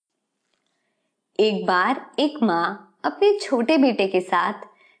एक बार एक माँ अपने छोटे बेटे के साथ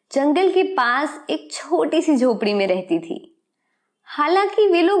जंगल के पास एक छोटी सी झोपड़ी में रहती थी। हालांकि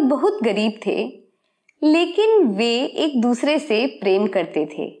वे लोग बहुत गरीब थे, लेकिन वे एक दूसरे से प्रेम करते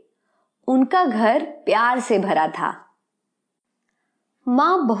थे। उनका घर प्यार से भरा था।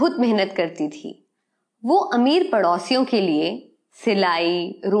 माँ बहुत मेहनत करती थी। वो अमीर पड़ोसियों के लिए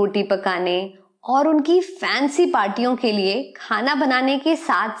सिलाई, रोटी पकाने और उनकी फैंसी पार्टियों के लिए खाना बनाने के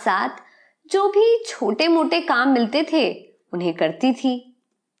साथ साथ जो भी छोटे मोटे काम मिलते थे उन्हें करती थी।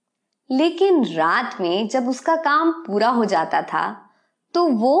 लेकिन रात में जब उसका काम पूरा हो जाता था तो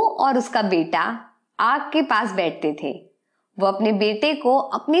वो और उसका बेटा आग के पास बैठते थे। वो अपने बेटे को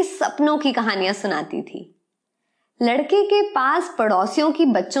अपने सपनों की कहानियां सुनाती थी। लड़के के पास पड़ोसियों की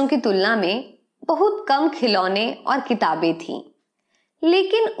बच्चों की तुलना में बहुत कम खिलौने और किताबें थीं,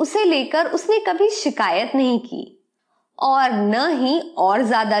 लेकिन उसे लेकर उसने कभी शिकायत नहीं की और न ही और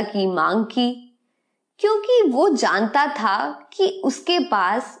ज्यादा की मांग की, क्योंकि वो जानता था कि उसके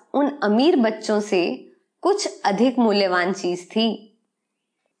पास उन अमीर बच्चों से कुछ अधिक मूल्यवान चीज थी।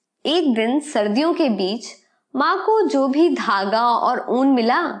 एक दिन सर्दियों के बीच माँ को जो भी धागा और ऊन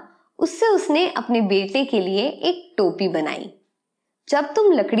मिला उससे उसने अपने बेटे के लिए एक टोपी बनाई। जब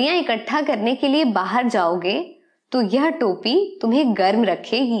तुम लकड़ियां इकट्ठा करने के लिए बाहर जाओगे तो यह टोपी तुम्हें गर्म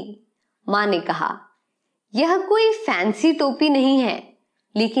रखेगी, माँ ने कहा। यह कोई फैंसी टोपी नहीं है,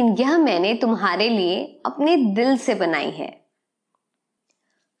 लेकिन यह मैंने तुम्हारे लिए अपने दिल से बनाई है।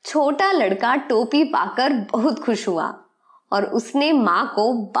 छोटा लड़का टोपी पाकर बहुत खुश हुआ और उसने माँ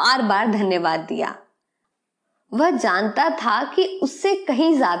को बार बार धन्यवाद दिया। वह जानता था कि उससे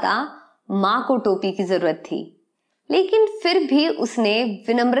कहीं ज्यादा माँ को टोपी की जरूरत थी, लेकिन फिर भी उसने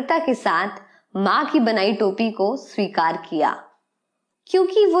विनम्रता के साथ माँ की बनाई टोपी को स्वीकार किया,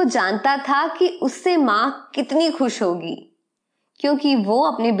 क्योंकि वो जानता था कि उससे माँ कितनी खुश होगी, क्योंकि वो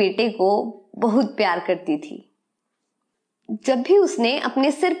अपने बेटे को बहुत प्यार करती थी। जब भी उसने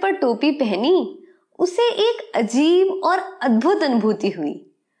अपने सिर पर टोपी पहनी उसे एक अजीब और अद्भुत अनुभूति हुई।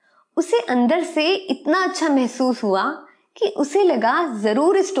 उसे अंदर से इतना अच्छा महसूस हुआ कि उसे लगा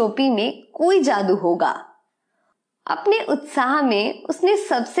जरूर इस टोपी में कोई जादू होगा। अपने उत्साह में उसने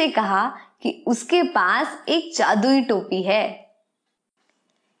सबसे कहा कि उसके पास एक जादुई टोपी है।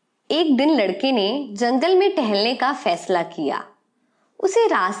 एक दिन लड़के ने जंगल में टहलने का फैसला किया। उसे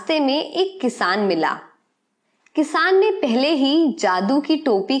रास्ते में एक किसान मिला। किसान ने पहले ही जादू की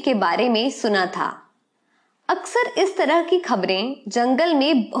टोपी के बारे में सुना था। अक्सर इस तरह की खबरें जंगल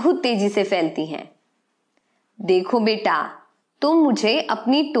में बहुत तेजी से फैलती हैं। देखो बेटा, तुम मुझे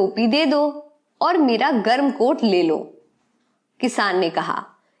अपनी टोपी दे दो और मेरा गर्म कोट ले लो, किसान ने कहा,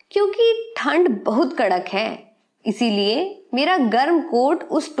 क्योंकि ठंड बहुत कड़क है, इसीलिए मेरा गर्म कोट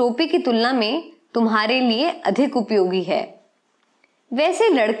उस टोपी की तुलना में तुम्हारे लिए अधिक उपयोगी है। वैसे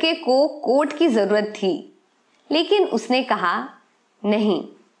लड़के को कोट की जरूरत थी, लेकिन उसने कहा, नहीं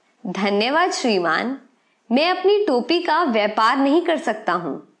धन्यवाद श्रीमान, मैं अपनी टोपी का व्यापार नहीं कर सकता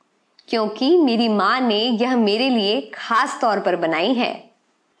हूं, क्योंकि मेरी माँ ने यह मेरे लिए खास तौर पर बनाई है।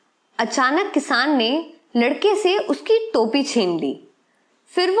 अचानक किसान ने लड़के से उसकी टोपी छीन ली।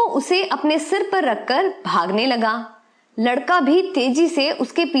 फिर वो उसे अपने सिर पर रखकर भागने लगा। लड़का भी तेजी से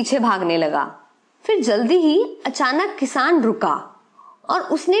उसके पीछे भागने लगा। फिर जल्दी ही अचानक किसान रुका और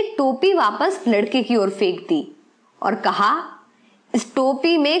उसने टोपी वापस लड़के की ओर फेंक दी और कहा, इस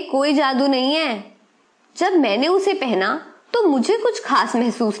टोपी में कोई जादू नहीं है। जब मैंने उसे पहना तो मुझे कुछ खास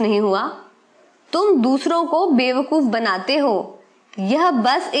महसूस नहीं हुआ। तुम दूसरों को बेवकूफ बनाते हो। यह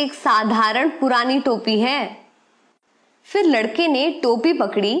बस एक साधारण पुरानी टोपी है। फिर लड़के ने टोपी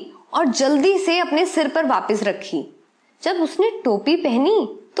पकड़ी और जल्दी से अपने सिर पर वापस रखी। जब उसने टोपी पहनी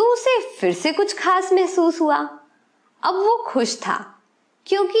तो उसे फिर से कुछ खास महसूस हुआ। अब वो खुश था,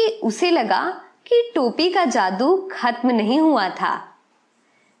 क्योंकि उसे लगा कि टोपी का जादू खत्म नहीं हुआ था।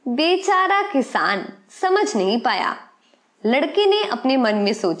 बेचारा किसान समझ नहीं पाया। लड़के ने अपने मन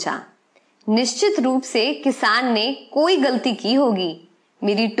में सोचा, निश्चित रूप से किसान ने कोई गलती की होगी।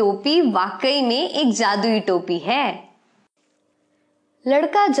 मेरी टोपी वाकई में एक जादुई टोपी है।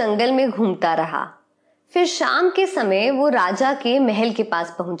 लड़का जंगल में घूमता रहा। फिर शाम के समय वो राजा के महल के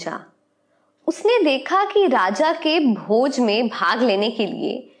पास पहुंचा। उसने देखा कि राजा के भोज में भाग लेने के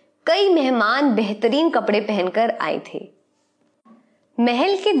लिए कई मेहमान बेहतरीन कपड़े पहनकर आए थे।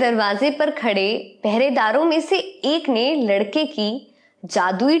 महल के दरवाजे पर खड़े पहरेदारों में से एक ने लड़के की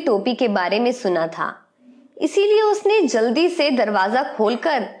जादुई टोपी के बारे में सुना था, इसीलिए उसने जल्दी से दरवाजा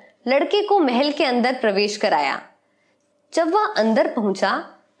खोलकर लड़के को महल के अंदर प्रवेश कराया। जब वह अंदर पहुंचा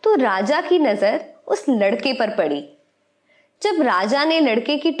तो राजा की नजर उस लड़के पर पड़ी। जब राजा ने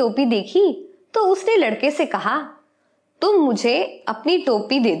लड़के की टोपी देखी तो उसने लड़के से कहा, तुम मुझे अपनी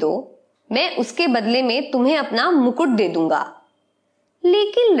टोपी दे दो, मैं उसके बदले में तुम्हें अपना मुकुट दे दूंगा।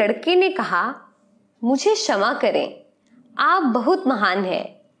 लेकिन लड़के ने कहा, मुझे क्षमा करें, आप बहुत महान हैं,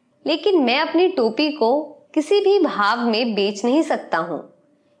 लेकिन मैं अपनी टोपी को किसी भी भाव में बेच नहीं सकता हूं,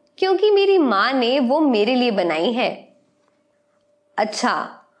 क्योंकि मेरी मां ने वो मेरे लिए बनाई है। अच्छा,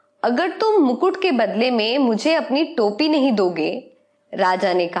 अगर तुम मुकुट के बदले में मुझे अपनी टोपी नहीं दोगे,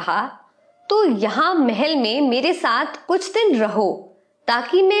 राजा ने कहा, तो यहां महल में मेरे साथ कुछ दिन रहो,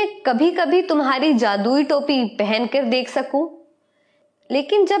 ताकि मैं कभी कभी तुम्हारी जादुई टोपी पहनकर देख सकूं।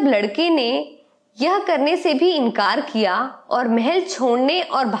 लेकिन जब लड़के ने यह करने से भी इनकार किया और महल छोड़ने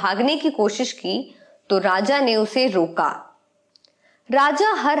और भागने की कोशिश की, तो राजा ने उसे रोका।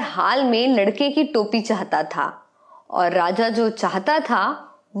 राजा हर हाल में लड़के की टोपी चाहता था, और राजा जो चाहता था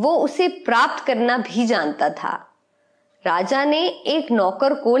वो उसे प्राप्त करना भी जानता था। राजा ने एक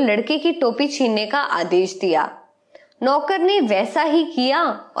नौकर को लड़के की टोपी छीनने का आदेश दिया। नौकर ने वैसा ही किया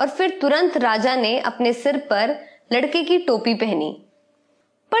और फिर तुरंत राजा ने अपने सिर पर लड़के की टोपी पहनी।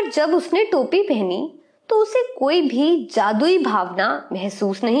 पर जब उसने टोपी पहनी तो उसे कोई भी जादुई भावना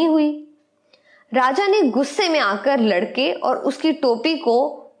महसूस नहीं हुई। राजा ने गुस्से में आकर लड़के और उसकी टोपी को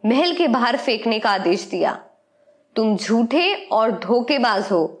महल के बाहर फेंकने का आदेश दिया। तुम झूठे और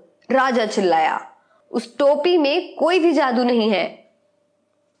धोखेबाज हो, राजा चिल्लाया। उस टोपी में कोई भी जादू नहीं है।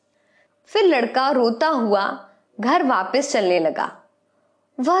 फिर लड़का रोता हुआ घर वापस चलने लगा।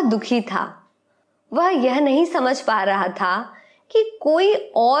 वह दुखी था। वह यह नहीं समझ पा रहा था कि कोई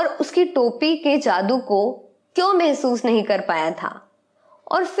और उसकी टोपी के जादू को क्यों महसूस नहीं कर पाया था,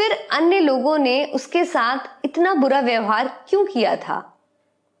 और फिर अन्य लोगों ने उसके साथ इतना बुरा व्यवहार क्यों किया था।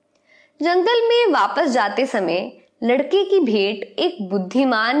 जंगल में वापस जाते समय लड़के की भेंट एक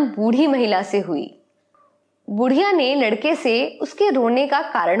बुद्धिमान बूढ़ी महिला से हुई। बुढ़िया ने लड़के से उसके रोने का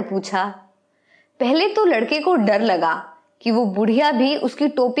कारण पूछा। पहले तो लड़के को डर लगा कि वो बुढ़िया भी उसकी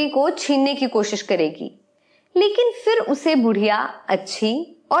टोपी को छीनने की कोशिश करेगी, लेकिन फिर उसे बुढ़िया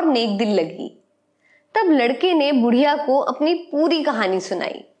अच्छी और नेक दिल लगी। तब लड़के ने बुढ़िया को अपनी पूरी कहानी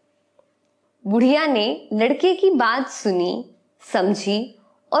सुनाई। बुढ़िया ने लड़के की बात सुनी, समझी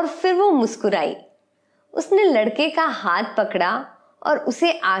और फिर वो मुस्कुराई। उसने लड़के का हाथ पकड़ा और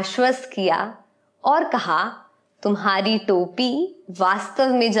उसे आश्वस्त किया और कहा, तुम्हारी टोपी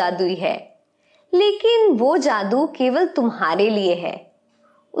वास्तव में जादुई है, लेकिन वो जादू केवल तुम्हारे लिए है।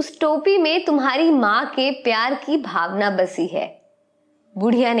 उस टोपी में तुम्हारी मां के प्यार की भावना बसी है।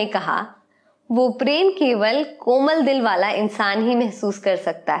 बुढ़िया ने कहा, वो प्रेम केवल कोमल दिल वाला इंसान ही महसूस कर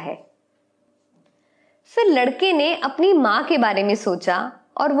सकता है। फिर लड़के ने अपनी मां के बारे में सोचा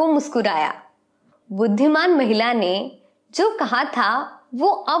और वो मुस्कुराया। बुद्धिमान महिला ने जो कहा था वो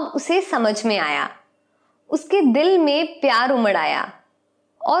अब उसे समझ में आया। उसके दिल में प्यार उमड़ आया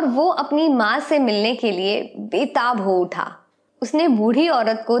और वो अपनी मां से मिलने के लिए बेताब हो उठा। उसने बूढ़ी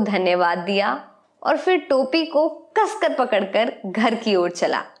औरत को धन्यवाद दिया और फिर टोपी को कसकर पकड़कर घर की ओर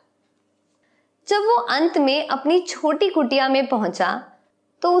चला। जब वो अंत में अपनी छोटी कुटिया में पहुंचा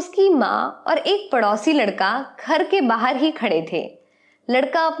तो उसकी मां और एक पड़ोसी लड़का घर के बाहर ही खड़े थे।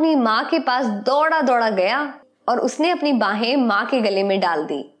 लड़का अपनी मां के पास दौड़ा दौड़ा गया और उसने अपनी बाहें मां के गले में डाल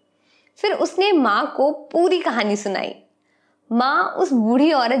दी। फिर उसने मां को पूरी कहानी सुनाई। मां उस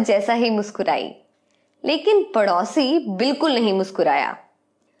बूढ़ी औरत जैसा ही मुस्कुराई, लेकिन पड़ोसी बिल्कुल नहीं मुस्कुराया।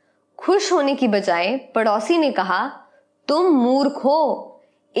 खुश होने की बजाय पड़ोसी ने कहा, तुम मूर्ख हो,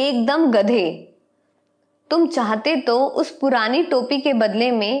 एकदम गधे। तुम चाहते तो उस पुरानी टोपी के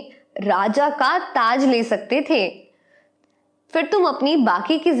बदले में राजा का ताज ले सकते थे। फिर तुम अपनी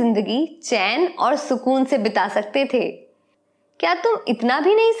बाकी की जिंदगी चैन और सुकून से बिता सकते थे। क्या तुम इतना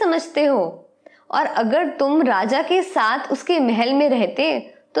भी नहीं समझते हो? और अगर तुम राजा के साथ उसके महल में रहते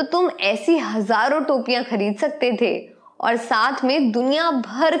तो तुम ऐसी हजारों टोपियां खरीद सकते थे और साथ में दुनिया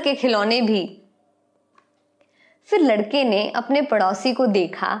भर के खिलौने भी। फिर लड़के ने अपने पड़ोसी को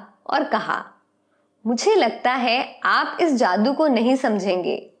देखा और कहा, मुझे लगता है आप इस जादू को नहीं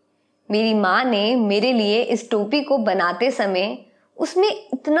समझेंगे। मेरी मां ने मेरे लिए इस टोपी को बनाते समय उसमें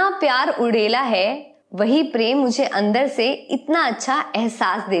इतना प्यार उड़ेला है, वही प्रेम मुझे अंदर से इतना अच्छा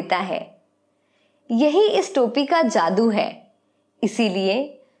एहसास देता है। यही इस टोपी का जादू है।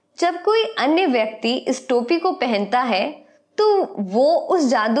 इसीलिए जब कोई अन्य व्यक्ति इस टोपी को पहनता है तो वो उस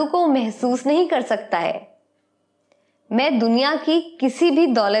जादू को महसूस नहीं कर सकता है। मैं दुनिया की किसी भी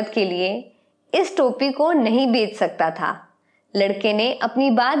दौलत के लिए इस टोपी को नहीं बेच सकता था। लड़के ने अपनी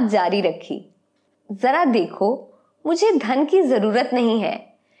बात जारी रखी। जरा देखो, मुझे धन की जरूरत नहीं है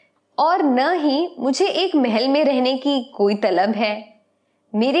और न ही मुझे एक महल में रहने की कोई तलब है।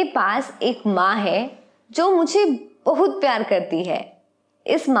 मेरे पास एक माँ है जो मुझे बहुत प्यार करती है।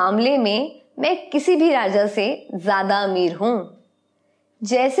 इस मामले में मैं किसी भी राजा से ज्यादा अमीर हूं।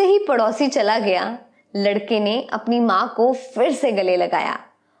 जैसे ही पड़ोसी चला गया, लड़के ने अपनी माँ को फिर से गले लगाया।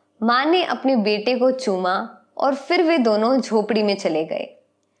 माँ ने अपने बेटे को चूमा और फिर वे दोनों झोपड़ी में चले गए।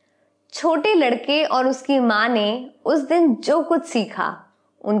 छोटे लड़के और उसकी माँ ने उस दिन जो कुछ सीखा,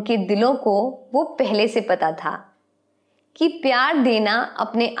 उनके दिलों को वो पहले से पता था कि प्यार देना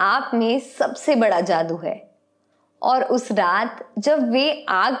अपने आप में सबसे बड़ा जादू है। और उस रात जब वे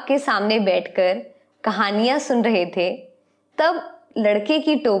आग के सामने बैठकर कहानियां सुन रहे थे, तब लड़के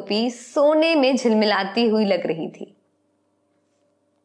की टोपी सोने में झिलमिलाती हुई लग रही थी।